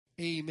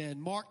Amen.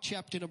 Mark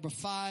chapter number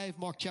 5,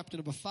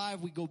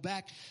 we go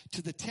back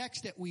to the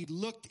text that we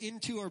looked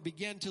into or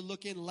began to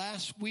look in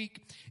last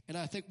week. And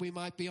I think we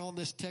might be on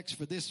this text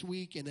for this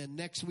week and then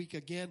next week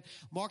again.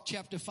 Mark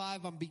chapter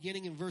 5, I'm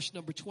beginning in verse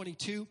number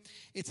 22.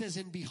 It says,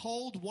 "And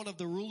behold, one of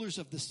the rulers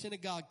of the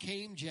synagogue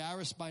came,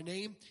 Jairus by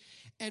name.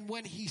 And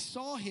when he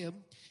saw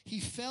him, he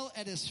fell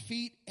at his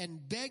feet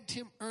and begged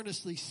him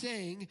earnestly,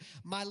 saying,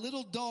 'My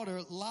little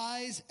daughter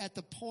lies at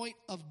the point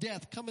of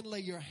death. Come and lay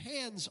your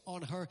hands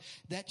on her,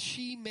 that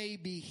she may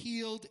be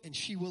healed, and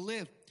she will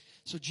live.'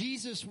 So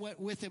Jesus went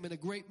with him, and a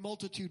great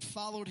multitude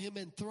followed him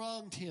and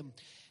thronged him.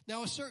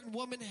 Now a certain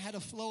woman had a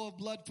flow of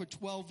blood for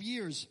 12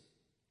 years.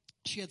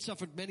 She had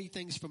suffered many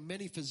things from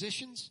many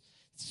physicians,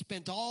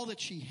 spent all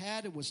that she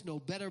had, and was no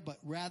better, but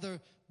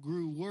rather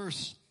grew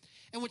worse.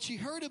 And when she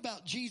heard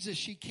about Jesus,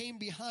 she came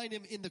behind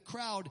him in the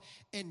crowd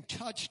and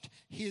touched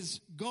his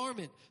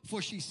garment.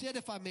 For she said,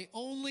 'If I may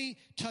only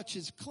touch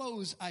his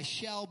clothes, I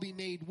shall be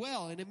made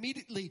well.' And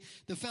immediately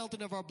the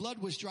fountain of her blood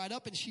was dried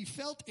up, and she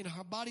felt in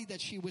her body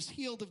that she was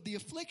healed of the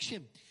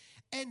affliction.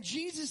 And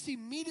Jesus,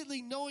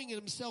 immediately knowing in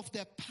himself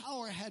that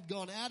power had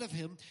gone out of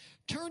him,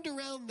 turned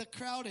around the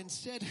crowd and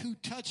said, 'Who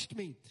touched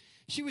me?'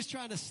 She was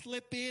trying to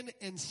slip in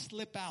and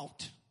slip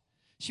out.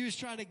 She was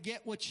trying to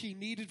get what she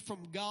needed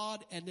from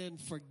God and then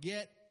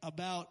forget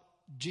about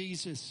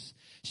Jesus.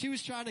 She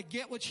was trying to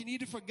get what she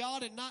needed for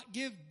God and not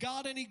give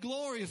God any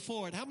glory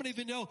for it. How many of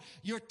you know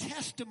your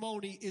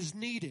testimony is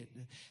needed?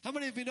 How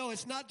many of you know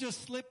it's not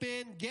just slip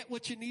in, get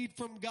what you need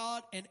from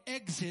God, and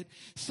exit?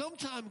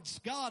 Sometimes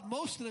God,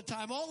 most of the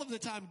time, all of the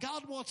time,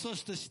 God wants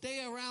us to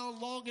stay around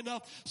long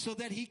enough so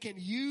that he can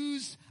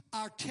use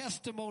our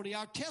testimony.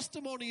 Our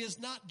testimony is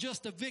not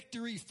just a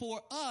victory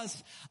for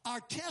us.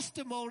 Our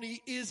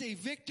testimony is a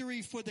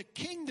victory for the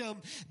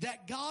kingdom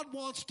that God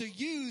wants to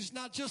use,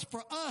 not just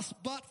for us,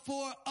 but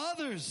for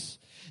others.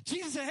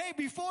 Jesus said, "Hey,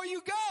 before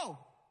you go,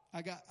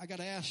 I got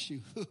to ask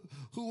you,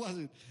 who was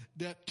it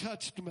that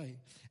touched me?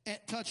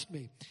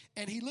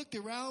 And he looked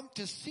around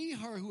to see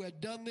her who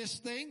had done this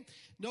thing.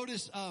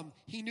 Notice,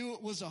 he knew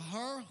it was a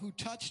her who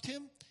touched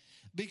him.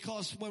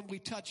 Because when we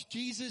touch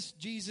Jesus,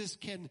 Jesus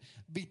can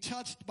be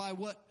touched by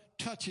what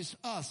touches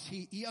us.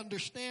 He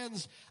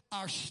understands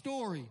our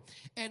story.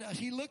 And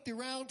he looked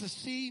around to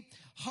see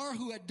her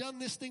who had done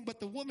this thing, but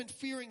the woman,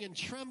 fearing and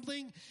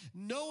trembling,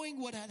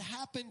 knowing what had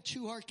happened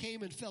to her,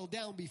 came and fell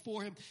down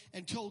before him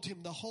and told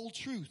him the whole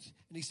truth.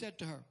 And he said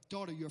to her,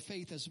 'Daughter, your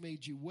faith has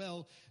made you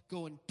well.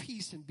 Go in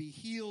peace and be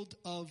healed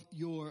of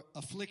your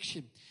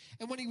affliction.'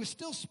 And when he was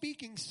still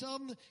speaking,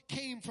 some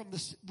came from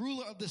the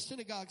ruler of the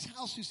synagogue's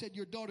house who said,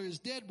 'Your daughter is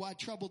dead. Why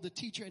trouble the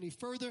teacher any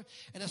further?'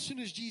 And as soon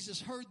as Jesus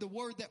heard the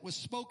word that was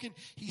spoken,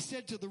 he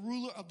said to the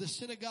ruler of the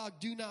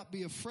synagogue, 'Do not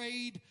be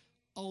afraid,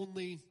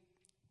 only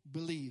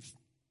believe.'"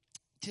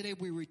 Today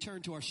we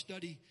return to our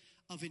study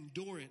of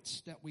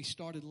endurance that we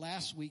started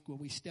last week when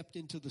we stepped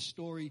into the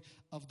story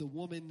of the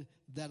woman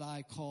that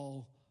I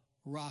call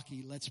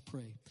Rocky. Let's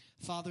pray.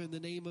 Father, in the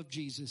name of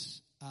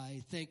Jesus,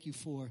 I thank you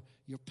for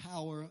your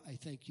power. I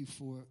thank you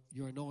for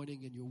your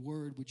anointing and your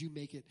word. Would you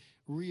make it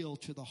real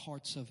to the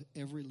hearts of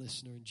every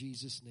listener? In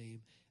Jesus'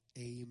 name,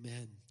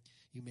 amen.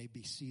 You may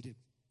be seated.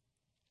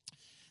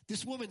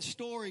 This woman's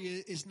story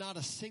is not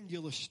a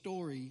singular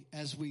story,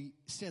 as we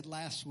said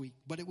last week,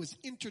 but it was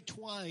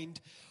intertwined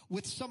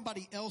with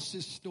somebody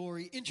else's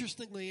story.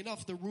 Interestingly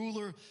enough, the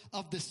ruler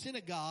of the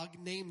synagogue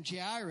named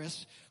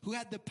Jairus, who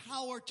had the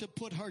power to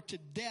put her to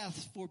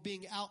death for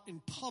being out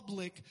in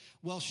public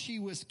while she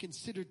was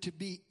considered to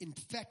be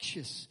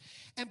infectious.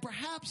 And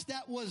perhaps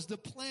that was the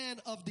plan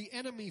of the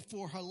enemy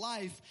for her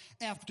life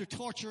after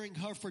torturing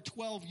her for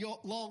 12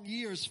 long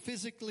years,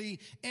 physically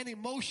and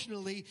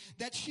emotionally,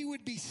 that she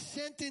would be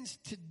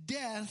sentenced to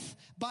death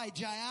by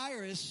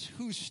Jairus,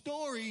 her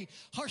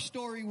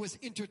story was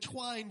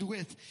intertwined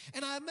with.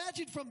 And I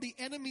imagine from the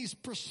enemy's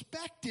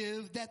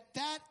perspective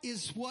that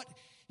is what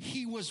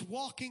he was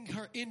walking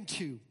her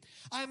into.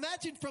 I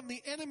imagine from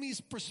the enemy's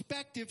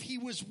perspective, he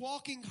was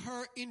walking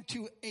her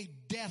into a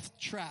death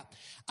trap.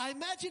 I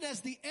imagine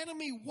as the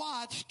enemy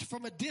watched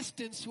from a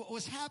distance what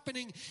was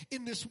happening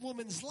in this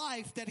woman's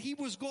life, that he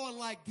was going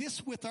like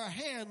this with her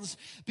hands,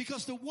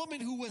 because the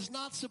woman who was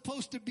not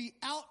supposed to be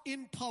out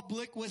in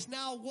public was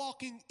now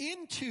walking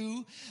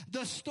into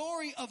the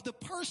story of the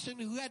person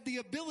who had the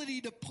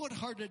ability to put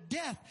her to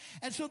death.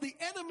 And so the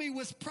enemy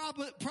was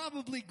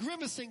probably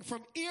grimacing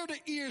from ear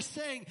to ear,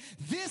 saying,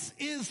 "This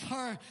is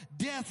her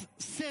death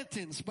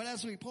sentence." But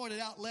as we pointed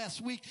out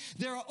last week,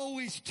 there are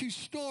always two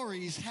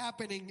stories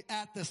happening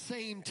at the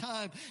same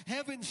time.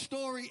 Heaven's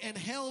story and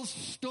hell's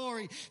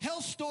story.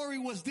 Hell's story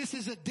was, this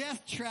is a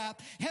death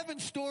trap.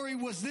 Heaven's story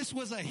was, this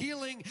was a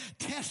healing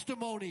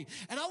testimony.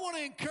 And I want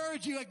to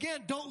encourage you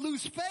again, don't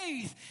lose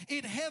faith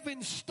in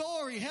heaven's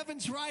story.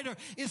 Heaven's writer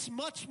is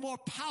much more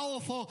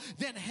powerful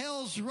than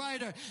hell's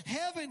writer.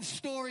 Heaven's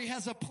story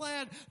has a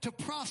plan to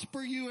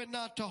prosper you and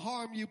not to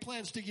harm you,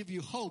 plans to give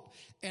you hope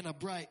and a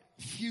bright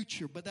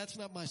future. But that's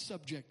not my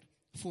subject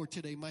for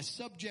today. My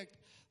subject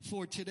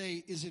for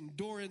today is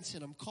endurance,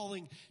 and I'm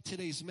calling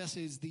today's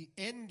message the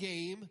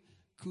Endgame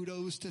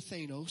kudos to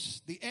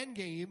Thanos, the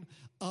Endgame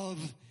of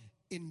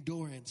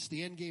Endurance,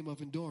 the Endgame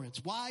of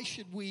Endurance. Why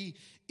should we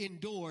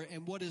endure,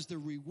 and what is the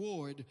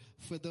reward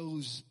for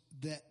those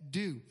that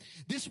do?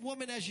 This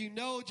woman, as you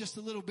know, just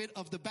a little bit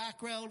of the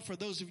background for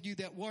those of you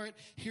that weren't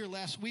here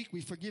last week.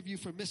 We forgive you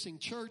for missing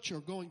church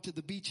or going to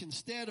the beach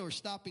instead or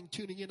stopping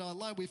tuning in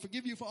online. We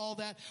forgive you for all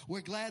that.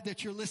 We're glad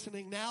that you're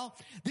listening now.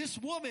 This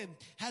woman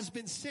has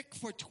been sick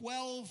for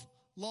 12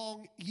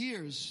 long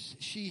years.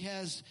 She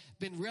has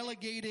been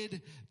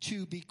relegated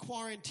to be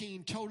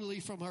quarantined totally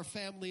from her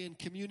family and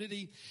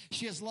community.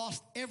 She has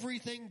lost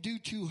everything due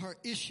to her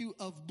issue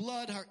of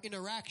blood, her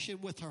interaction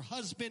with her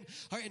husband,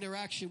 her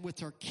interaction with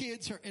her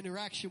kids, her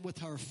interaction with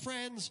her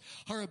friends,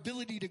 her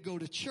ability to go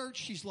to church.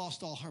 She's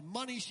lost all her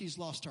money. She's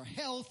lost her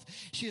health.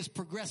 She is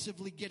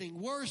progressively getting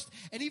worse.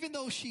 And even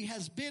though she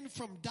has been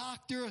from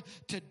doctor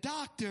to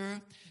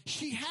doctor,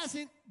 she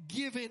hasn't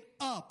given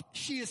up.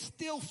 She is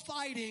still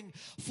fighting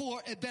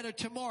for a better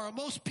tomorrow.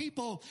 Most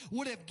people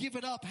would have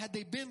given up had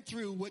they been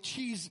through what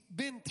she's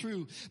been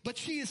through, but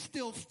she is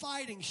still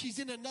fighting. She's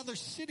in another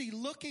city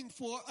looking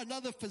for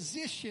another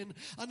physician,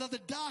 another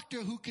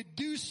doctor who could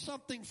do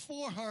something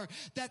for her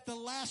that the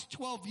last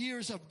 12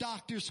 years of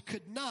doctors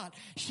could not.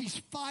 She's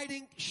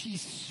fighting,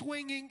 she's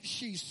swinging,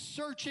 she's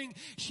searching,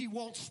 she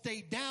won't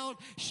stay down.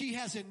 She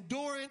has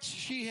endurance,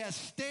 she has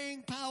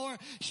staying power.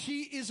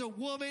 She is a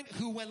woman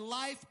who, when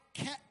life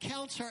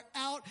counts her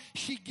out,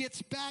 she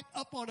gets back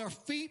up on her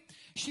feet.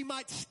 She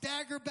might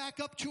stagger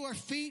back up to her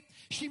feet.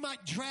 She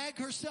might drag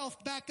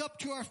herself back up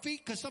to her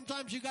feet, because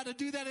sometimes you got to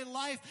do that in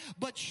life.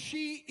 But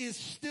she is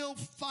still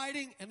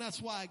fighting, and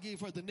that's why I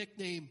gave her the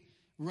nickname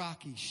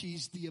Rocky.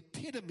 She's the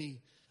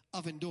epitome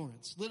of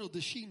endurance. Little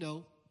does she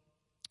know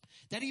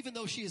that even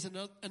though she is in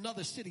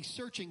another city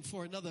searching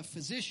for another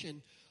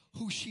physician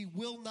who she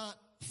will not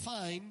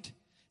find,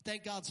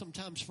 thank God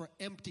sometimes for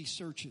empty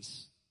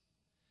searches.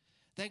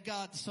 Thank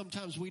God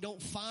sometimes we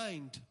don't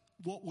find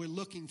what we're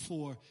looking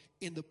for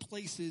in the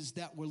places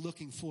that we're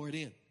looking for it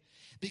in.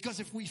 Because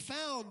if we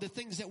found the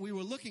things that we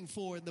were looking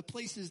for in the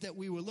places that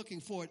we were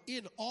looking for it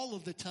in all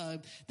of the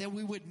time, then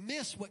we would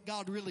miss what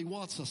God really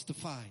wants us to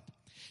find.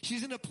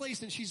 She's in a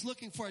place and she's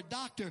looking for a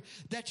doctor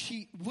that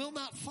she will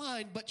not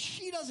find, but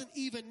she doesn't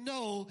even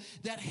know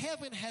that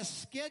heaven has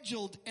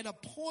scheduled an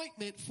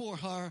appointment for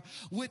her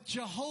with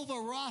Jehovah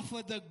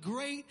Rapha, the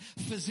great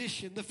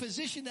physician, the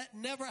physician that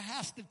never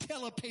has to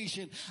tell a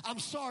patient, I'm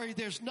sorry,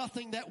 there's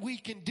nothing that we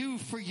can do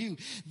for you.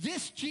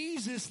 This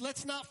Jesus,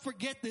 let's not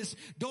forget this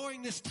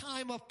during this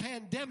time of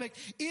pandemic,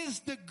 is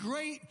the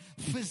great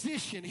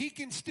physician. He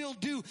can still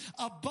do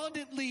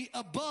abundantly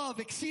above,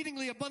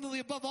 exceedingly abundantly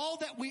above all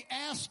that we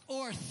ask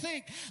or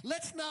think.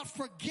 Let's not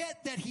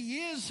forget that he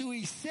is who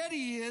he said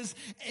he is.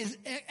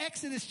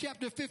 Exodus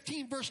chapter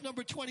 15 verse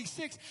number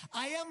 26.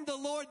 I am the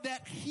Lord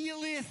that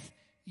healeth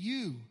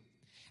you.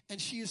 And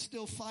she is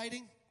still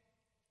fighting.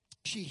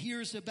 She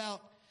hears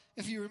about,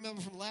 if you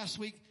remember from last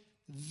week,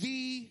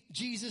 the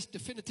Jesus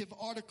definitive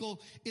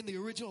article in the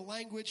original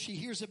language. She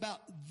hears about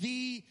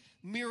the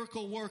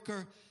miracle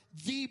worker,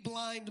 the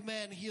blind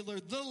man healer,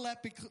 the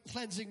leper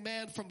cleansing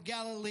man from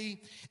Galilee.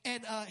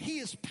 And he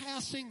is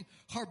passing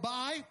her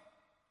by.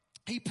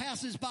 He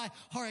passes by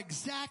her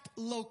exact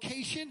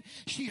location.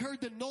 She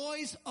heard the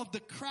noise of the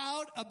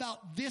crowd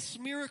about this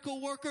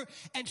miracle worker,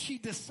 and she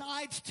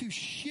decides to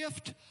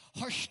shift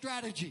her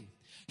strategy.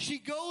 She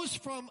goes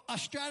from a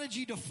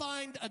strategy to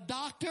find a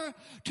doctor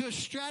to a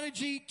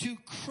strategy to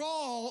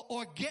crawl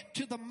or get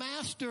to the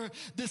master,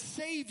 the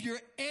Savior,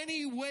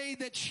 any way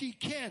that she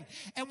can.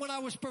 And when I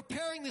was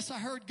preparing this, I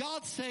heard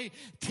God say,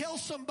 tell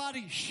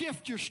somebody,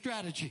 shift your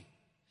strategy.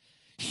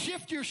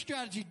 Shift your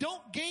strategy.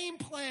 Don't game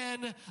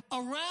plan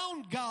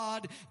around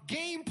God.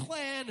 Game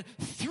plan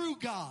through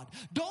God.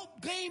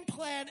 Don't game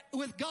plan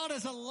with God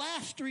as a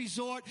last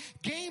resort.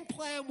 Game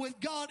plan with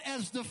God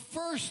as the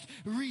first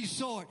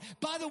resort.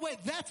 By the way,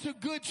 that's a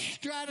good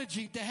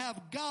strategy, to have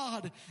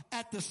God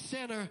at the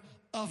center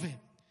of it.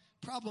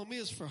 Problem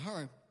is, for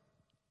her,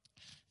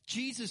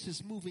 Jesus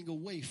is moving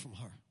away from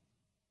her.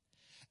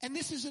 And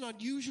this is an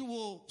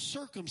unusual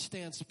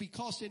circumstance,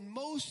 because in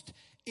most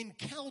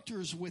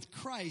encounters with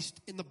Christ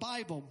in the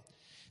Bible,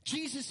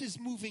 Jesus is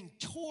moving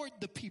toward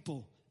the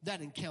people that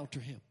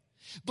encounter him.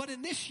 But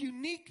in this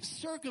unique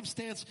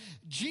circumstance,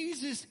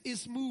 Jesus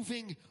is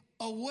moving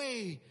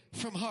away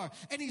from her.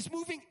 And he's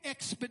moving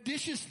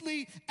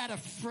expeditiously at a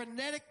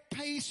frenetic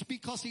pace,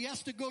 because he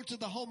has to go to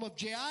the home of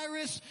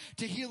Jairus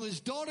to heal his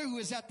daughter, who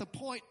is at the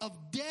point of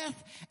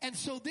death. And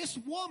so this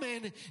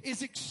woman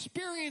is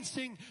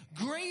experiencing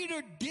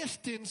greater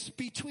distance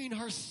between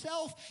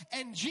herself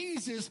and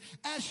Jesus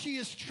as she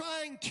is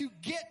trying to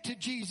get to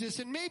Jesus.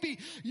 And maybe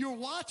you're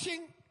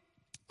watching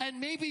And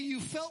maybe you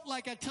felt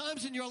like at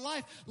times in your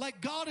life,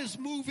 like God is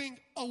moving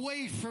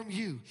away from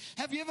you.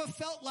 Have you ever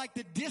felt like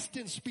the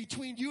distance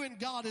between you and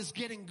God is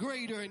getting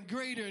greater and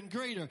greater and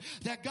greater?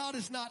 That God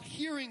is not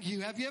hearing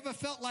you? Have you ever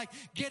felt like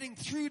getting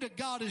through to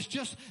God is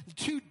just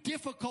too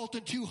difficult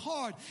and too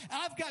hard?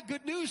 I've got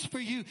good news for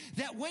you,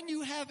 that when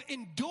you have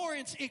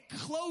endurance, it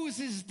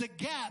closes the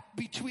gap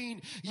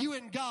between you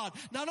and God.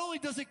 Not only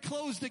does it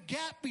close the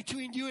gap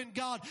between you and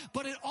God,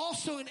 but it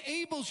also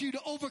enables you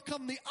to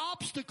overcome the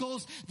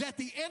obstacles that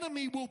the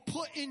enemy will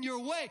put in your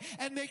way.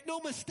 And make no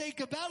mistake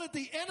about it,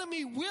 the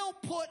enemy will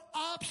put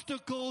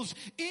obstacles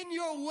in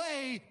your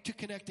way to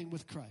connecting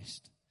with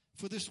Christ.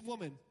 For this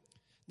woman,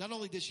 not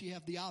only did she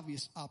have the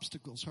obvious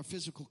obstacles, her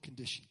physical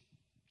condition,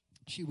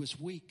 she was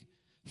weak,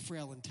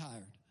 frail, and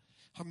tired.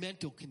 Her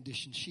mental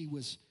condition, she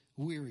was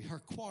weary. Her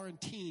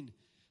quarantine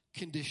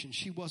condition,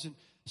 she wasn't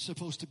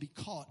supposed to be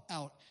caught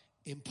out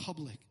in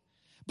public.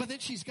 But then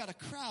she's got a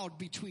crowd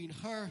between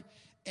her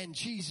and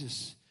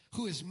Jesus,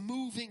 who is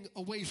moving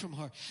away from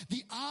her.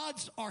 The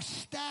odds are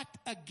stacked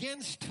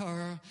against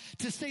her,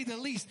 to say the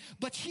least.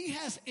 But she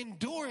has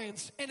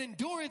endurance, and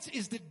endurance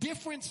is the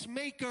difference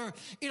maker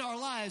in our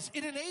lives.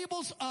 It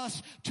enables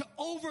us to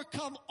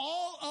overcome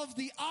all of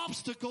the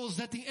obstacles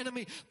that the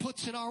enemy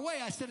puts in our way.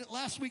 I said it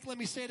last week, let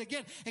me say it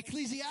again.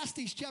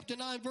 Ecclesiastes chapter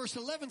 9 verse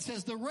 11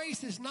 says, "The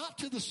race is not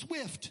to the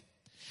swift,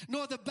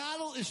 nor the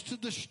battle is to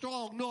the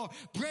strong, nor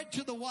bread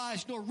to the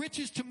wise, nor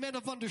riches to men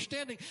of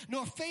understanding,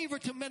 nor favor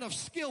to men of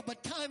skill,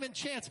 but time and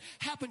chance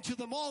happen to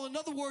them all." In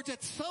other words,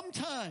 at some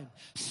time,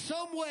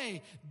 some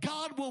way,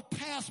 God will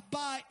pass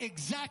by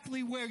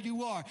exactly where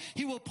you are.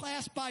 He will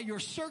pass by your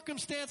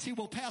circumstance. He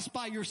will pass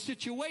by your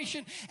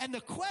situation. And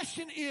the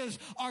question is,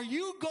 are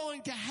you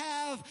going to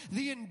have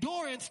the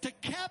endurance to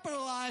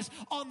capitalize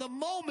on the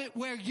moment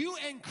where you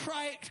and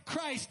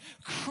Christ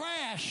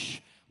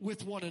crash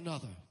with one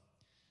another?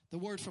 The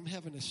word from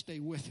heaven is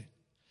stay with it.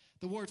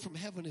 The word from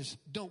heaven is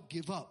don't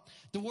give up.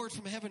 The word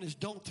from heaven is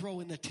don't throw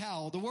in the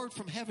towel. The word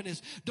from heaven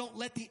is don't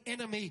let the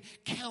enemy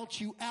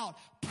count you out.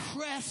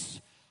 Press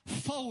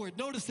forward.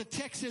 Notice the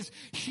text says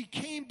she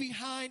came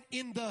behind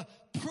in the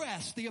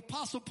press. The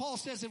Apostle Paul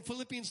says in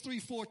Philippians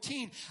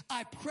 3:14,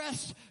 "I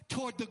press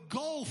toward the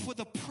goal for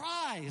the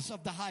prize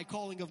of the high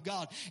calling of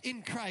God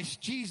in Christ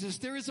Jesus."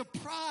 There is a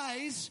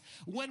prize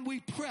when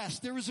we press.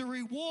 There is a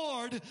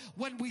reward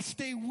when we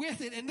stay with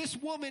it. And this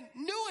woman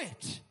knew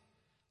it.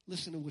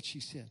 Listen to what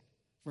she said.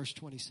 Verse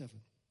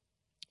 27.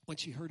 When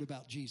she heard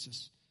about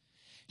Jesus,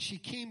 she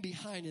came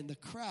behind in the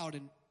crowd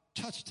and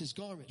touched his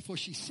garment. For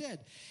she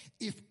said,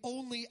 "If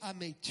only I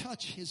may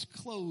touch his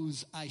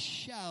clothes, I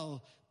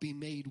shall be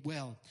made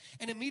well."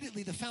 And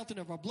immediately the fountain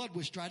of her blood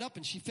was dried up,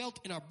 and she felt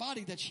in her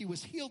body that she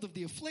was healed of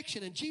the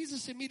affliction. And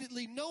Jesus,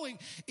 immediately knowing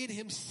in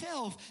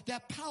himself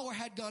that power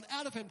had gone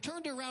out of him,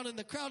 turned around in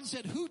the crowd and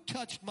said, "Who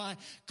touched my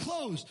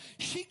clothes?"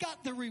 She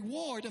got the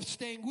reward of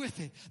staying with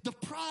it, the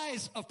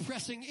prize of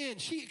pressing in.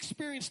 She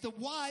experienced the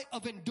why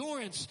of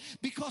endurance,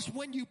 because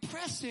when you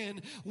press in,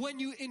 when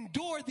you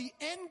endure, the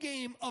end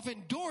game of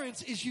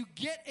endurance is you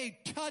get a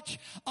touch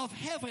of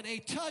heaven, a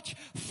touch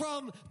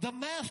from the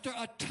master,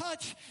 a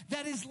touch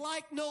that is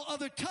like no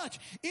other touch.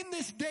 In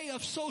this day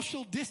of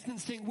social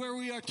distancing, where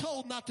we are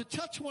told not to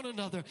touch one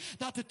another,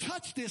 not to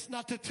touch this,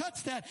 not to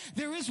touch that,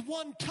 there is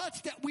one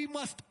touch that we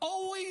must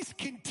always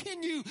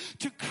continue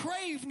to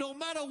crave no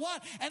matter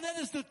what, and that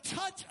is the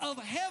touch of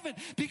heaven,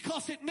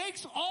 because it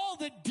makes all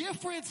the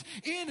difference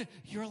in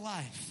your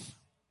life.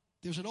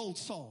 There's an old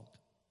song.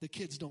 The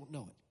kids don't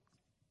know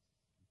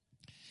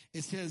it.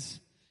 It says,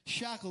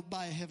 "Shackled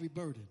by a heavy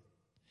burden,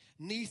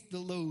 'neath the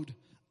load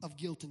of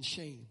guilt and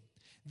shame.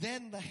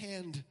 Then the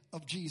hand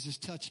of Jesus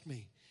touched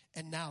me,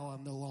 and now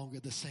I'm no longer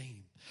the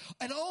same.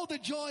 And all the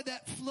joy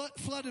that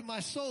flooded my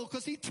soul,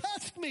 because he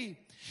touched me.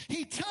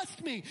 He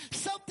touched me.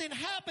 Something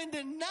happened,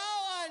 and now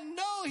I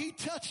know he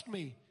touched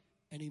me,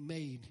 and he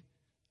made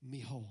me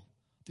whole."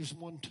 There's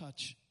one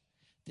touch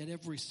that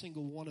every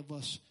single one of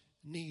us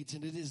needs,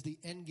 and it is the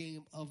end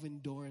game of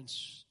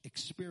endurance,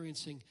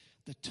 experiencing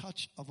the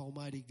touch of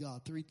Almighty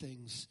God. Three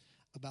things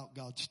about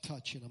God's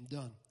touch, and I'm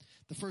done.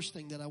 The first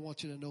thing that I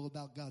want you to know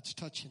about God's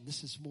touch, and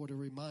this is more to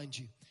remind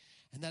you,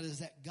 and that is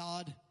that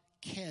God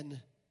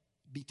can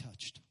be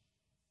touched.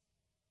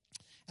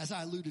 As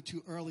I alluded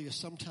to earlier,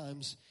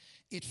 sometimes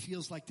it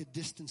feels like the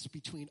distance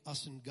between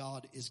us and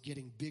God is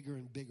getting bigger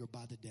and bigger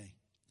by the day.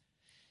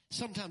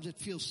 Sometimes it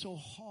feels so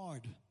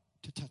hard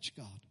to touch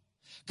God.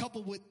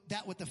 Coupled with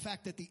that, with the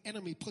fact that the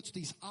enemy puts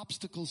these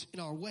obstacles in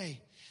our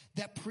way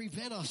that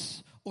prevent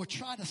us or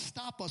try to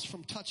stop us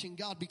from touching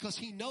God, because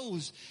he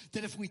knows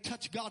that if we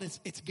touch God,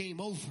 it's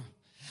game over.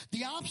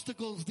 The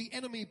obstacles the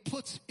enemy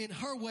puts in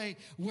her way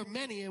were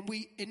many, and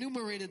we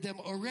enumerated them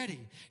already.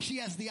 She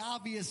has the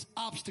obvious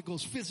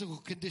obstacles: physical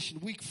condition,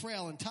 weak,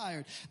 frail, and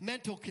tired;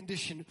 mental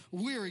condition,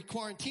 weary,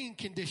 quarantine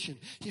condition.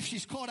 If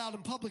she's caught out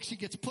in public, she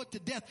gets put to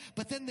death.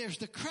 But then there's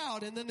the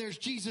crowd, and then there's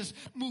Jesus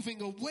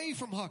moving away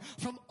from her.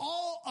 From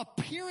all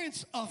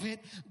appearance of it,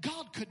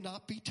 God could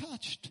not be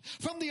touched.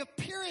 From the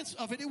appearance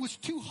of it, it was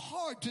too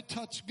hard to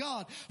touch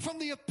God. From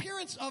the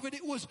appearance of it,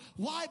 it was,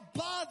 why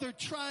bother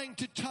trying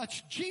to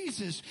touch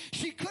Jesus?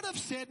 She could have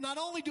said, not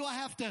only do I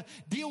have to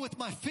deal with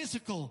my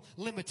physical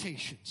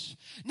limitations,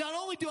 not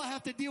only do I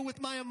have to deal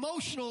with my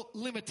emotional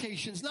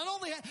limitations, not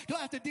only do I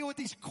have to deal with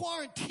these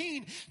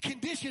quarantine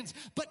conditions,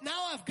 but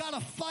now I've got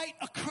to fight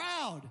a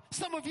crowd.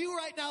 Some of you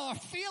right now are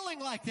feeling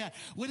like that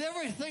with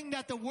everything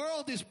that the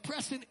world is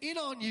pressing in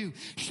on you.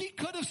 She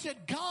could have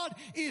said, God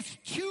is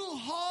too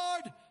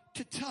hard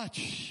to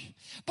touch.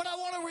 But I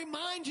want to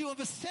remind you of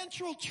a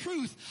central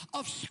truth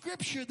of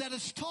Scripture that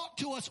is taught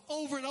to us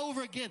over and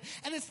over again.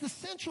 And it's the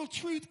central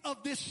truth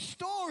of this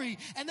story.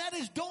 And that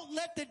is, don't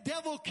let the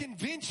devil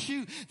convince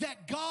you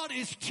that God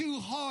is too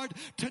hard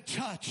to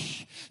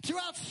touch.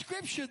 Throughout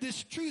Scripture,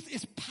 this truth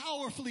is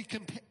powerfully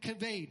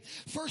conveyed.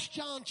 1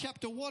 John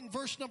chapter 1,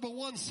 verse number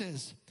 1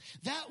 says,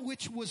 that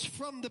which was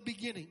from the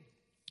beginning,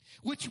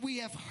 which we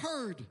have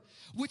heard,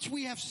 which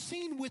we have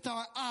seen with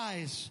our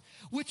eyes,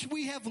 which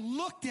we have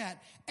looked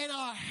at, and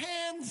our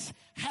hands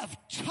have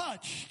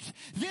touched.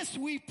 This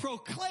we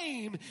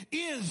proclaim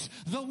is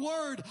the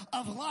word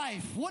of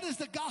life. What is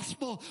the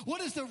gospel?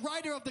 What is the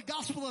writer of the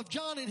Gospel of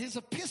John in his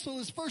epistle,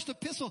 his first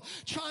epistle,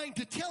 trying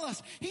to tell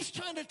us? He's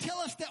trying to tell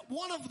us that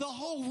one of the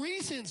whole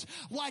reasons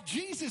why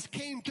Jesus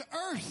came to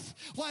earth,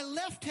 why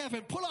left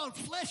heaven, put on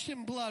flesh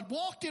and blood,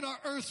 walked in our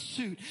earth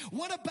suit,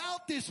 went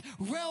about this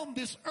realm,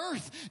 this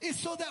earth, is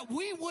so that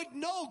we would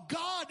know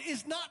God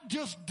is not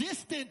just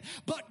distant,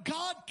 but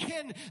God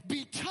can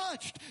be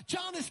touched.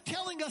 John is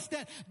telling us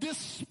that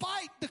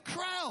despite the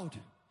crowd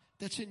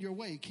that's in your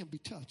way, can be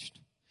touched.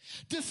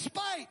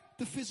 Despite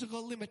the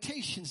physical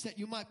limitations that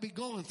you might be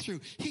going through,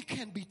 he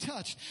can be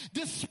touched.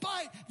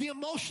 Despite the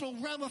emotional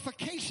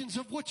ramifications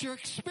of what you're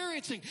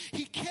experiencing,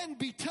 he can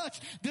be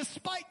touched.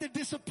 Despite the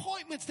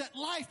disappointments that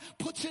life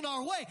puts in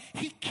our way,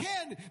 he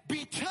can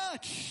be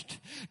touched.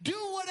 Do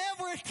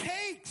whatever it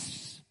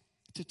takes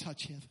to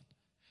touch heaven.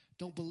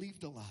 Don't believe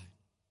the lie.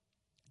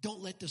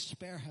 Don't let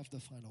despair have the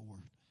final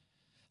word.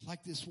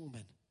 Like this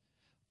woman,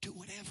 do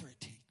whatever it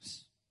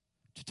takes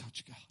to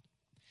touch God.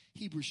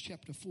 Hebrews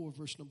chapter 4,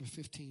 verse number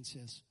 15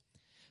 says,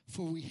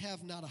 for we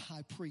have not a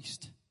high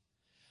priest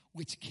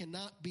which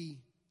cannot be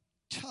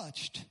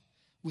touched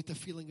with the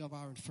feeling of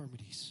our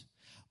infirmities,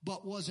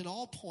 but was in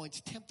all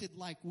points tempted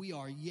like we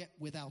are, yet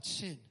without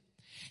sin.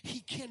 He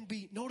can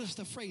be, notice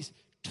the phrase,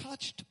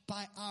 touched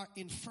by our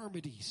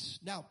infirmities.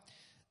 Now,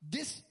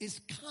 this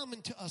is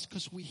common to us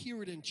because we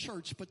hear it in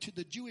church, but to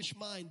the Jewish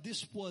mind,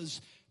 this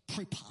was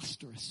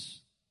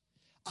preposterous.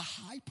 A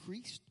high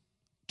priest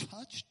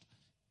touched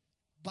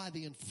by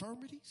the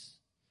infirmities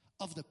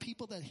of the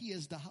people that he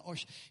is the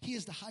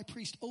high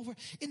priest over.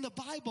 In the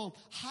Bible,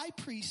 high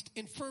priest,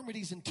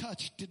 infirmities, and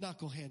touch did not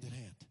go hand in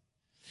hand.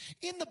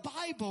 In the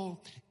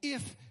Bible,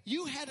 if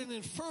you had an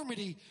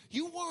infirmity,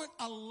 you weren't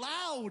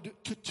allowed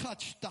to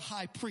touch the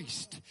high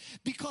priest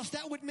because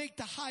that would make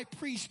the high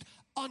priest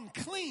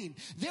unclean.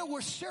 There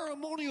were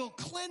ceremonial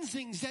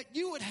cleansings that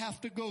you would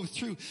have to go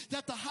through,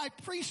 that the high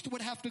priest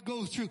would have to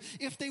go through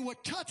if they were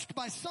touched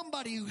by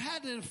somebody who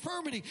had an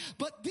infirmity.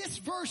 But this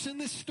verse in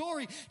this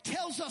story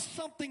tells us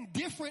something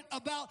different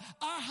about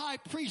our high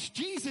priest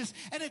Jesus,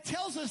 and it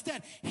tells us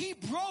that he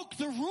broke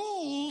the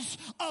rules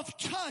of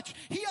touch.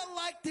 He,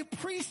 unlike the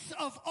priests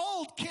of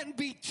old, can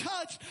be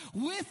touched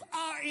with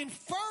our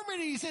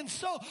infirmities. And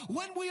so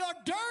when we are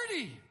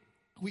dirty,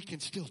 we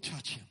can still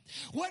touch him.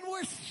 When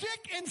we're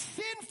sick and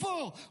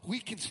sinful, we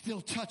can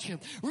still touch him.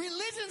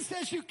 Religion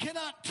says you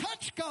cannot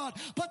touch God,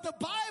 but the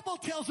Bible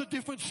tells a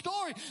different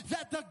story,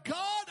 that the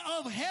God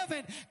of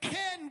heaven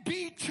can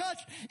be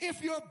touched.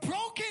 If you're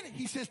broken,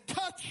 he says,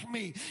 touch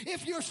me.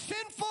 If you're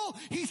sinful,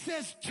 he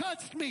says,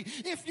 touch me.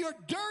 If you're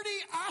dirty,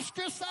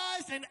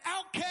 ostracized, and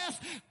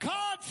outcast,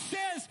 God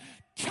says,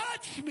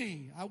 touch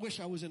me. I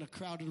wish I was in a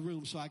crowded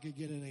room so I could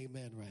get an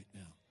amen right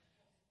now.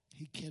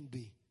 He can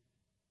be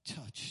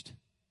touched.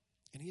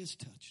 And he is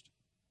touched.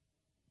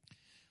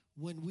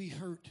 When we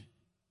hurt,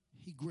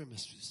 he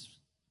grimaces.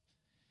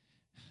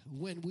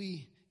 When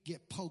we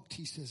get poked,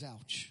 he says,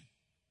 ouch.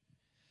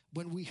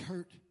 When we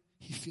hurt,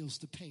 he feels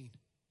the pain.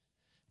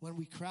 When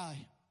we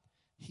cry,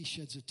 he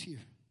sheds a tear.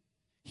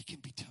 He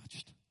can be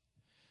touched.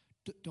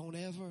 Don't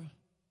ever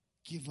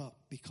give up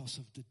because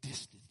of the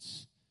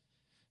distance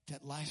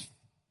that life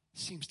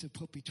seems to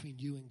put between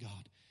you and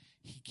God.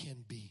 He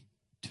can be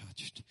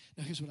touched.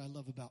 Now, here's what I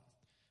love about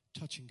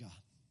touching God.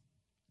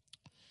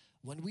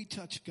 When we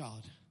touch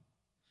God,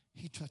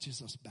 he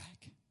touches us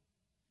back.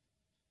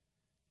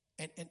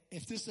 And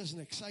if this doesn't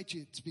excite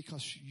you, it's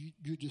because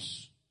you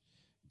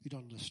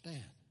don't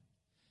understand.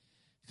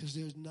 Because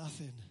there's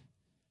nothing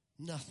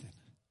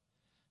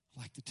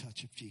like the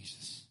touch of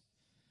Jesus.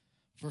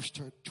 Verse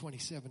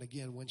 27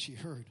 again, when she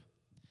heard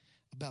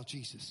about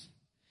Jesus,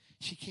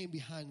 she came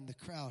behind the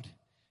crowd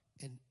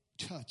and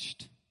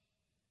touched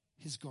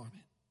his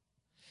garment.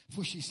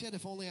 For she said,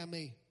 if only I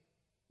may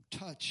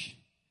touch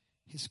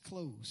his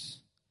clothes,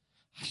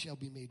 I shall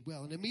be made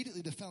well. And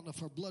immediately the fountain of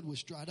her blood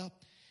was dried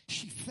up.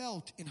 She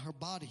felt in her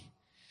body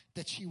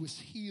that she was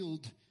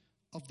healed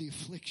of the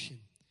affliction.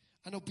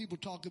 I know people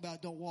talk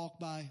about don't walk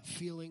by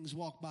feelings,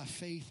 walk by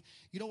faith.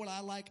 You know what I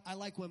like? I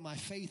like when my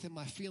faith and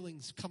my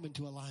feelings come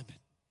into alignment.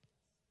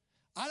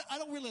 I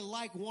don't really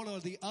like one or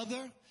the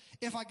other.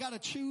 If I got to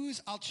choose,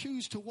 I'll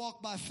choose to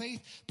walk by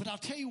faith. But I'll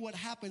tell you what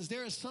happens.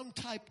 There is some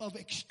type of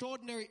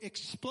extraordinary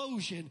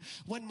explosion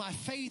when my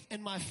faith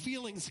and my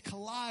feelings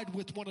collide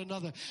with one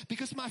another.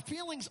 Because my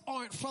feelings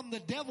aren't from the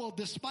devil,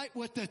 despite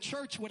what the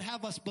church would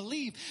have us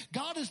believe.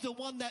 God is the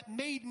one that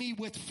made me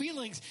with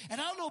feelings.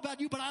 And I don't know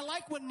about you, but I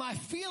like when my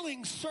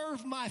feelings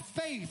serve my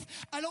faith.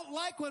 I don't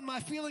like when my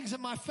feelings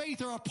and my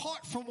faith are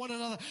apart from one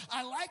another.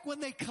 I like when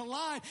they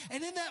collide.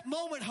 And in that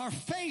moment, her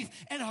faith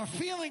and our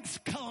feelings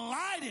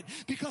collided,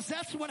 because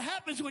that's what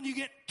happens when you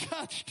get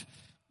touched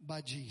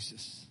by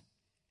Jesus.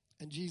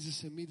 And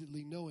Jesus,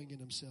 immediately knowing in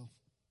himself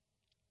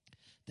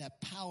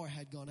that power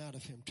had gone out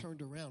of him,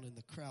 turned around in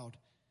the crowd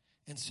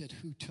and said,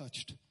 who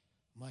touched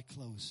my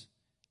clothes?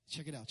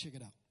 Check it out, check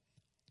it out.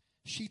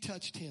 She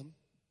touched him.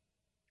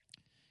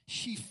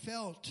 She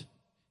felt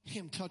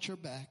him touch her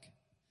back.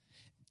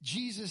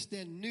 Jesus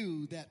then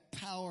knew that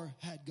power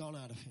had gone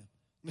out of him.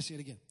 Let me say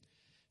it again.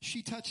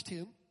 She touched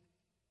him.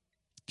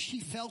 She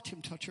felt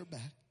him touch her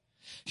back.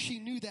 She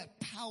knew that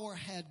power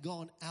had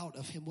gone out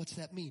of him. What's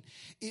that mean?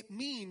 It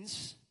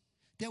means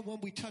that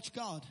when we touch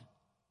God,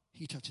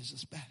 he touches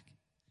us back.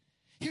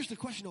 Here's the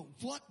question though.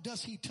 What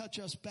does he touch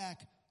us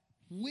back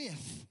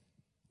with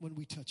when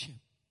we touch him?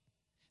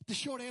 The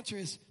short answer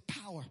is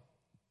power.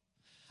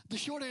 The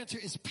short answer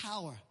is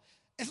power.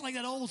 It's like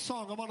that old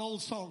song. I'm on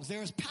old songs.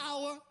 There is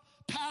power,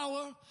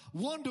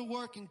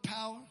 wonder-working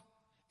power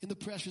in the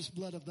precious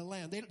blood of the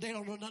Lamb. They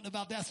don't know nothing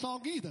about that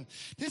song either.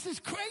 This is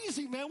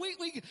crazy, man.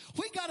 We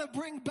got to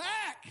bring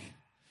back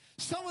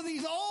some of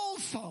these old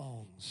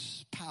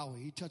songs. Power.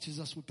 He touches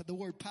us with, but the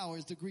word power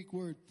is the Greek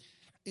word.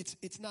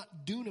 It's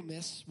not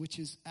dunamis, which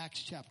is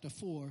Acts chapter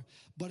 4,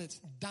 but it's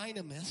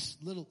dynamis,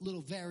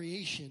 little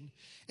variation.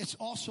 It's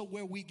also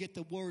where we get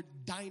the word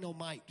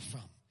dynamite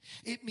from.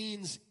 It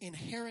means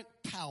inherent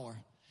power.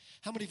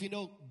 How many of you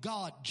know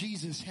God,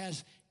 Jesus,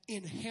 has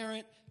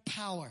inherent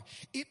power?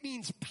 It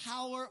means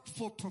power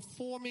for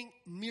performing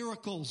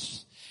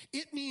miracles.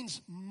 It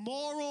means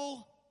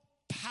moral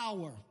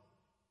power.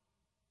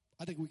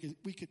 I think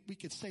we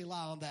could say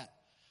lie on that.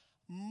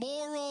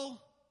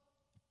 Moral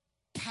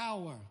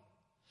power.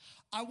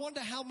 I wonder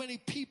how many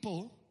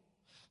people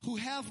who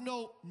have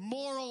no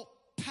moral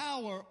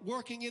power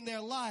working in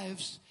their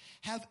lives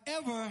have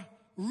ever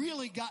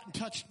really gotten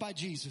touched by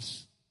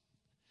Jesus.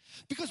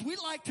 Because we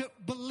like to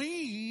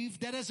believe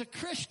that as a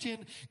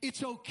Christian,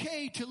 it's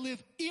okay to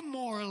live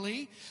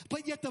immorally.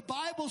 But yet the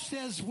Bible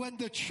says when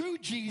the true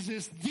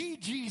Jesus, the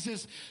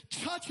Jesus,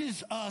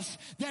 touches us,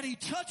 that he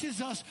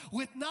touches us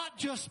with not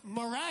just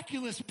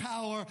miraculous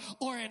power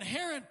or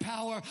inherent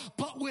power,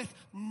 but with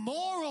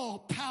moral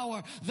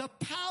power. The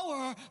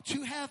power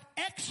to have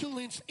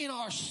excellence in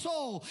our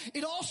soul.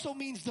 It also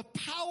means the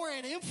power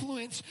and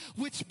influence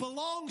which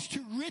belongs to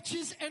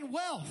riches and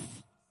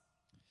wealth.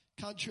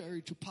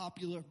 Contrary to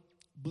popular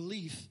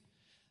belief,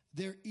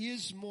 there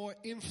is more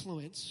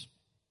influence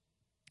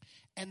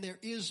and there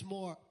is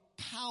more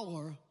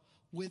power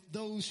with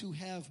those who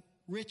have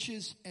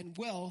riches and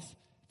wealth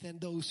than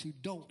those who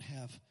don't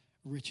have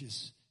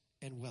riches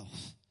and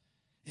wealth.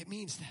 It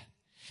means that.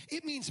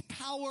 It means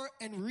power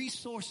and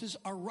resources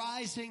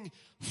arising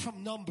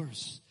from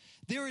numbers.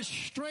 There is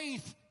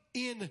strength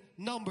in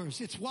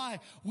numbers. It's why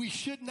we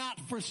should not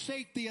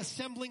forsake the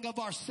assembling of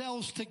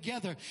ourselves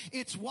together.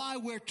 It's why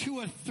where 2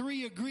 or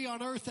 3 agree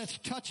on earth that's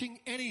touching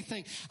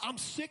anything. I'm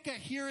sick of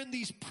hearing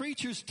these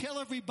preachers tell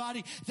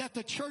everybody that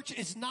the church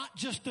is not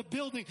just a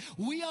building.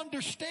 We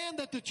understand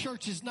that the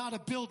church is not a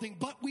building,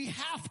 but we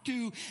have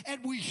to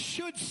and we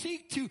should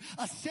seek to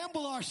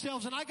assemble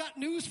ourselves. And I got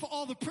news for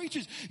all the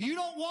preachers. You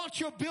don't want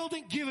your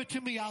building? Give it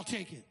to me. I'll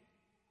take it.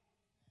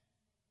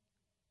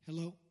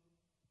 Hello?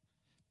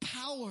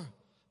 Power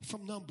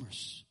from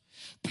numbers.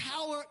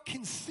 Power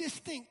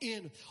consisting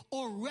in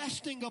or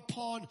resting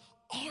upon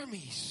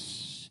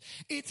armies.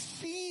 It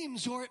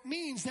seems or it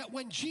means that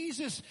when she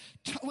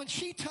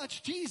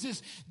touched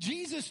Jesus,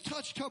 Jesus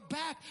touched her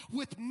back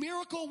with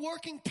miracle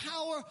working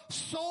power,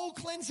 soul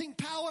cleansing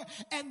power,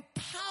 and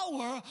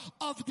power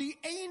of the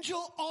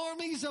angel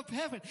armies of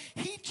heaven.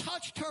 He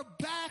touched her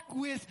back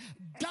with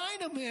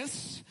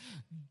dunamis,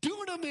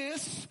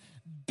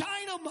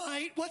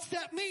 dynamite. What's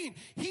that mean?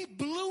 He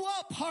blew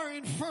up her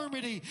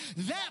infirmity.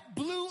 That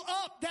blew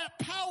up, that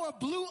power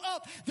blew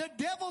up the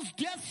devil's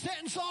death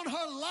sentence on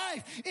her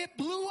life. It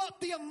blew up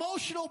the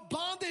emotional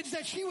bondage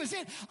that she was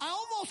in. I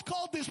almost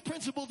called this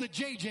principle the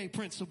JJ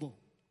principle.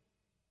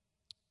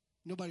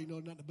 Nobody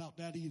knows nothing about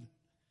that either.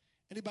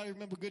 Anybody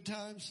remember Good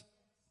Times?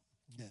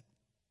 Yeah.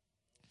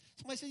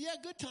 Somebody said, yeah,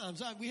 good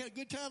times. We had a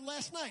good time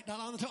last night. Now,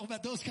 I'm not talking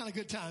about those kind of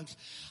good times.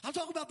 I'm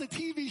talking about the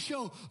TV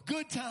show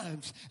Good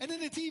Times. And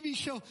in the TV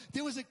show,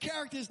 there was a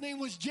character, his name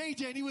was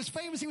JJ, and he was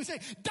famous. He would say,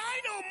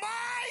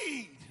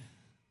 dynamite!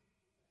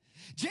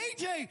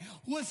 JJ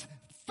was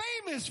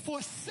famous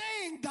for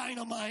saying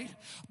dynamite,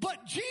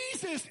 but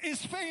Jesus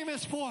is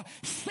famous for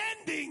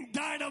sending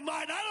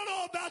dynamite. I don't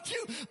know about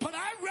you, but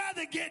I'd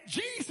rather get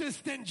Jesus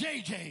than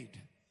JJ.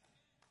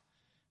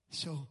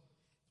 So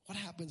what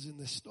happens in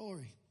this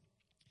story?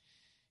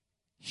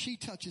 She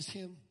touches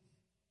him.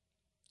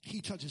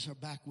 He touches her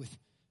back with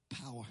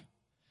power.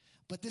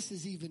 But this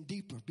is even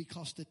deeper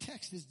because the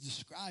text is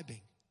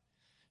describing.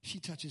 She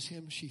touches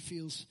him. She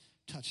feels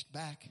touched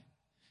back.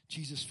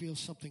 Jesus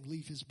feels something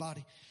leave his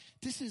body.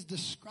 This is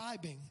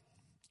describing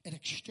an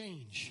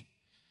exchange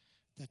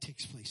that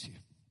takes place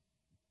here.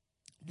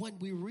 When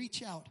we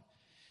reach out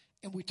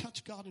and we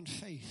touch God in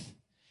faith,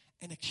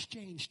 an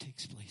exchange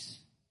takes place.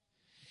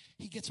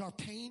 He gets our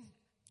pain.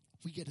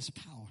 We get his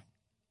power.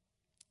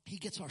 He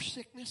gets our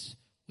sickness,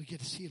 we get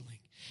his healing.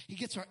 He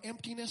gets our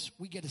emptiness,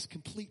 we get his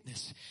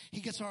completeness.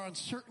 He gets our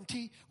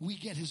uncertainty, we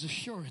get his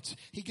assurance.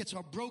 He gets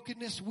our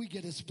brokenness, we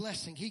get his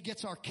blessing. He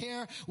gets our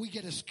care, we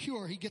get his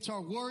cure. He gets our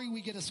worry,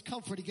 we get his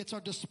comfort. He gets our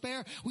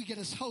despair, we get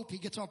his hope. He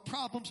gets our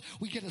problems,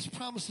 we get his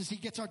promises. He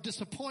gets our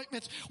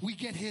disappointments, we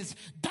get his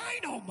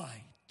dynamite.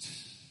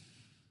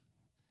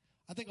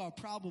 I think our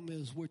problem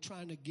is we're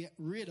trying to get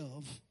rid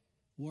of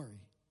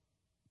worry.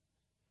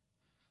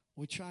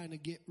 We're trying to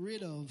get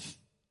rid of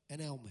an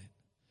ailment.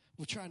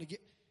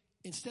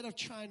 Instead of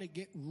trying to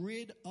get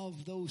rid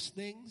of those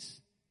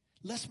things,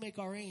 let's make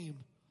our aim,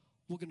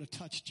 we're going to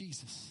touch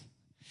Jesus.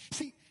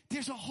 See,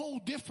 there's a whole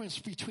difference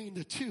between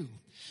the two.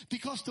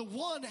 Because the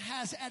one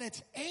has at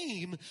its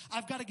aim,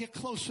 I've got to get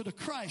closer to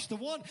Christ. The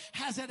one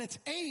has at its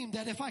aim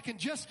that if I can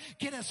just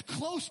get as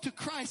close to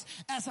Christ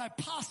as I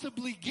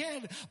possibly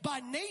can,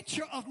 by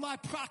nature of my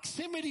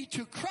proximity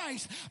to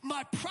Christ,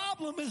 my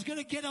problem is going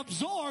to get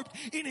absorbed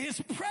in his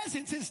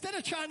presence. Instead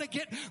of trying to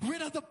get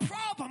rid of the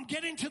problem,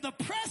 get into the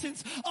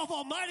presence of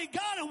Almighty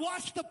God and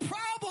watch the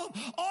problem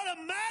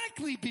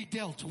automatically be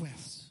dealt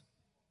with.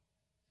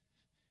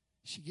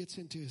 She gets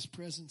into his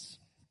presence.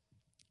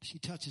 She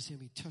touches him.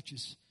 He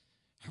touches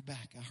her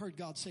back. I heard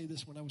God say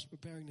this when I was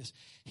preparing this.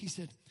 He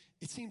said,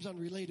 it seems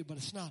unrelated, but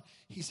it's not.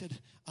 He said,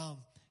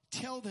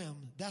 tell them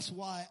that's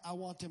why I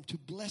want them to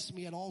bless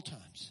me at all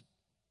times.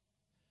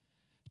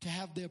 To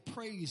have their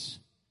praise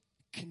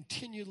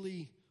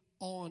continually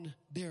on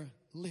their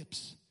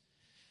lips.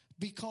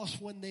 Because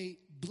when they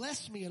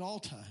bless me at all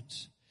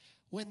times,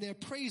 when their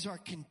praise are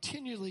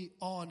continually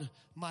on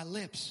my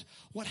lips,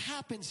 what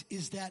happens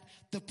is that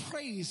the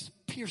praise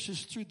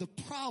pierces through the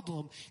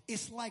problem.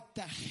 It's like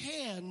the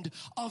hand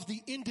of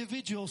the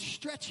individual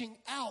stretching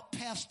out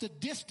past the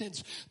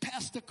distance,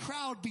 past the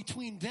crowd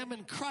between them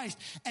and Christ,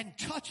 and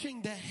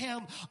touching the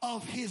hem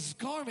of his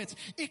garments.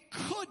 It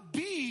could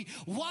be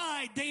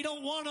why they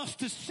don't want us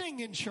to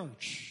sing in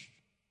church.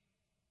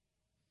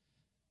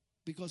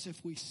 Because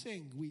if we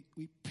sing,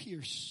 we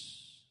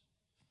pierce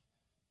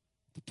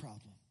the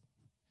problem.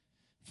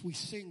 If we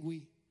sing,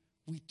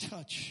 we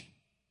touch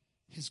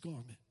his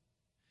garment.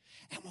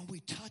 And when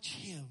we touch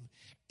him,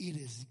 it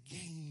is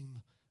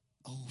game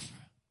over.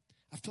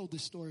 I've told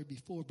this story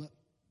before, but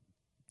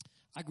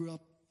I grew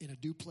up in a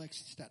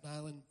duplex in Staten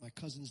Island. My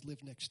cousins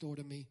lived next door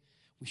to me.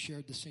 We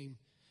shared the same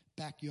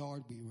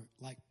backyard. We were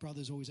like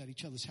brothers, always at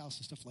each other's house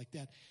and stuff like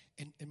that.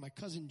 And my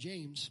cousin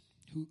James,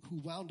 who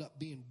wound up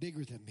being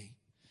bigger than me,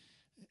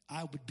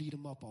 I would beat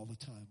him up all the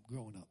time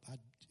growing up.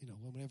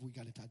 Whenever we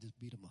got into it, I just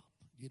beat him up.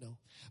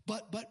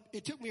 But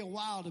it took me a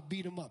while to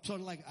beat him up. Sort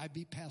of like I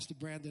beat Pastor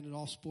Brandon at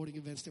all sporting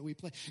events that we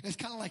play. It's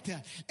kind of like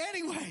that.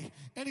 Anyway.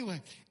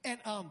 And,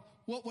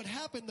 what would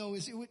happen though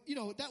is it would,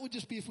 that would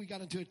just be if we got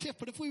into a tiff.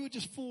 But if we were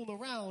just fooling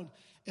around,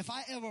 if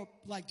I ever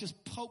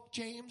just poke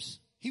James,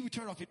 he would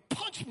turn off and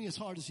punch me as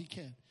hard as he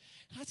can.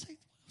 And I'd say,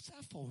 what's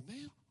that for,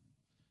 man?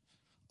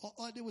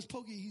 All I did was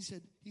poke you.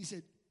 He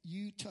said,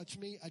 you touch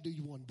me, I do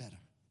you one better.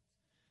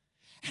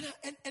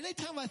 And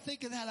anytime I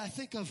think of that, I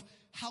think of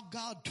how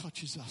God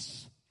touches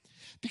us.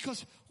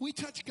 Because we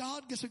touch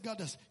God, guess what God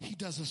does? He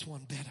does us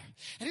one better.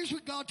 And here's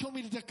what God told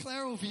me to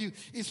declare over you.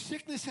 If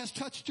sickness has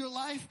touched your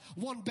life,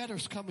 one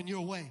better's coming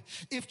your way.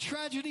 If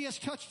tragedy has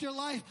touched your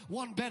life,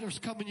 one better's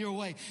coming your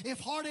way. If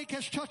heartache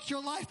has touched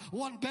your life,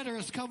 one better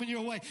is coming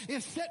your way.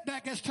 If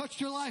setback has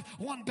touched your life,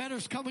 one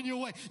better's coming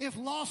your way. If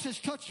loss has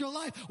touched your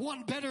life,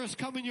 one better is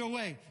coming your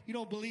way. You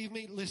don't believe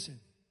me? Listen.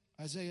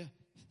 Isaiah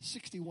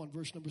 61,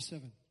 verse number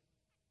 7.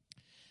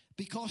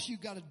 Because you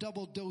got a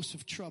double dose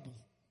of trouble.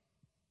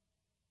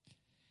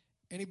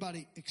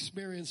 Anybody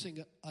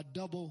experiencing a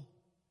double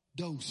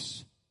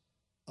dose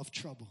of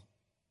trouble?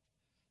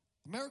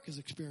 America's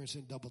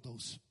experiencing a double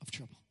dose of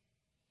trouble.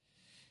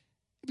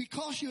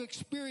 Because you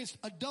experienced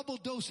a double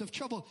dose of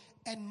trouble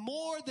and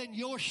more than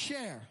your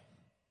share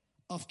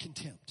of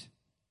contempt.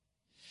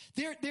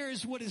 There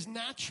is what is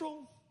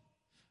natural,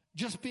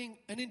 just being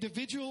an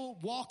individual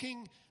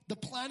walking the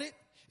planet.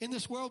 In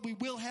this world, we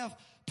will have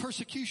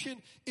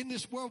persecution. In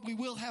this world, we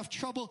will have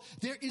trouble.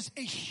 There is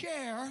a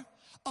share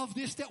of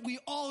this that we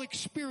all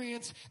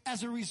experience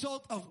as a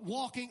result of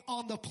walking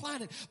on the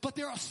planet. But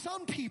there are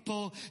some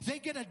people, they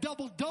get a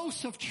double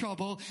dose of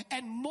trouble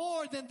and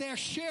more than their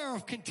share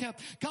of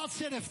contempt. God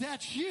said, if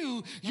that's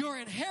you, your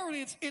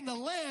inheritance in the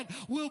land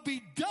will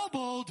be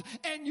doubled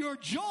and your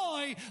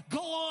joy go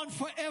on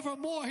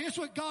forevermore. Here's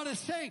what God is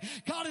saying.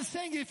 God is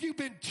saying, if you've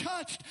been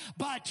touched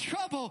by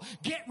trouble,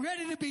 get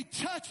ready to be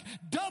touched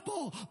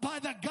double by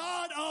the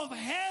God of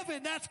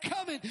heaven. That's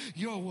coming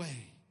your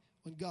way.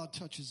 When God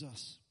touches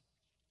us,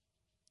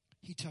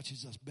 He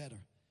touches us better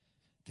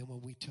than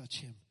when we touch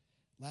Him.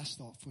 Last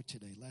thought for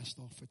today.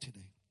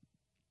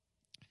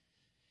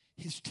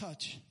 His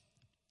touch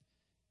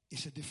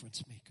is a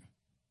difference maker.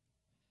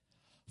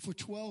 For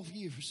 12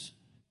 years,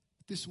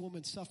 this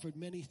woman suffered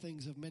many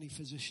things of many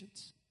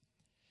physicians.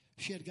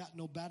 She had gotten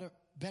no better,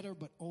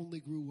 but only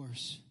grew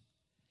worse.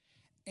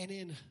 And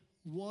in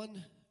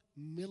 1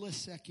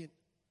 millisecond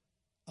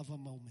of a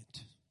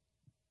moment,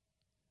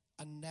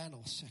 a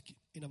nanosecond,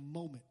 in a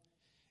moment,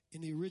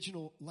 in the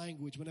original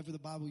language, whenever the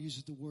Bible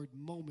uses the word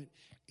moment,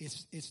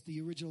 it's the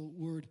original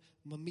word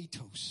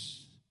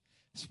momentos.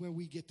 It's where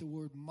we get the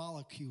word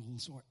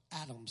molecules or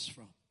atoms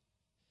from.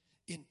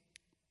 In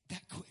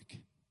that quick.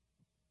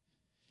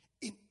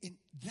 In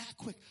that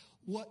quick.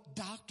 What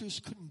doctors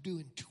couldn't do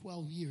in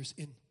 12 years,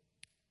 in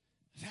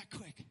that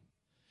quick,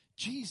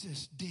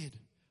 Jesus did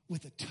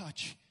with a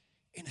touch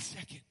in a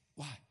second.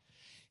 Why?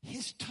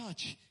 His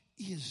touch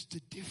is the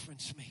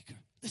difference maker.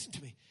 Listen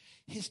to me.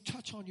 His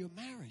touch on your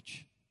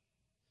marriage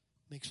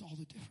makes all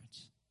the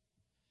difference.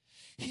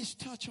 His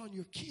touch on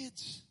your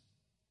kids,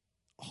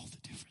 all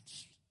the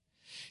difference.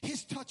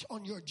 His touch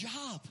on your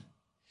job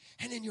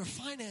and in your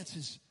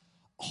finances,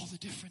 all the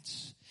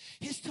difference.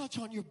 His touch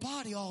on your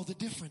body, all the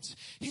difference.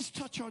 His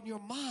touch on your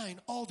mind,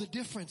 all the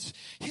difference.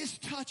 His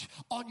touch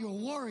on your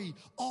worry,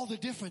 all the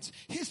difference.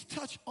 His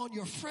touch on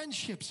your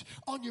friendships,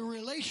 on your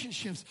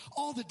relationships,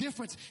 all the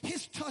difference.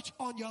 His touch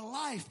on your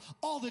life,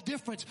 all the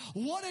difference.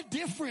 What a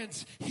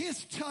difference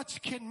His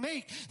touch can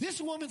make.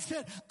 This woman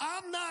said,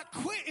 I'm not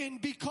quitting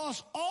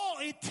because all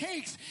it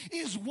takes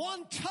is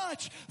one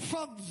touch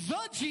from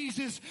the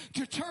Jesus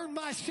to turn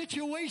my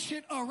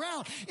situation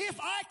around. If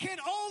I can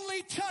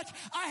only touch,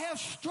 I have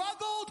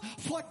struggled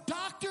for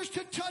doctors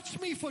to touch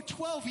me for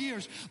 12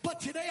 years. But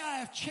today I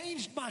have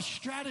changed my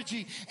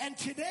strategy. And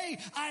today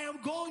I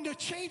am going to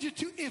change it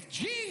to if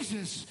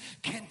Jesus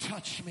can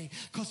touch me.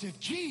 Because if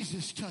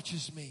Jesus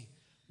touches me,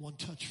 one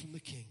touch from the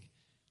King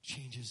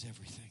changes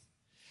everything.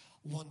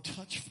 One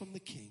touch from the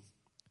King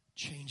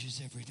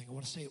changes everything. I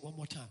want to say it one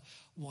more time.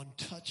 One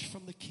touch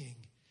from the King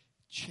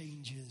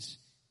changes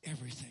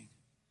everything.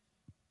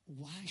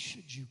 Why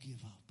should you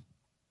give up?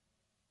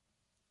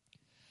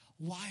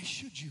 Why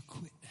should you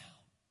quit now?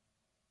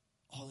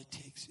 All it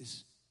takes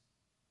is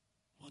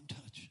one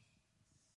touch.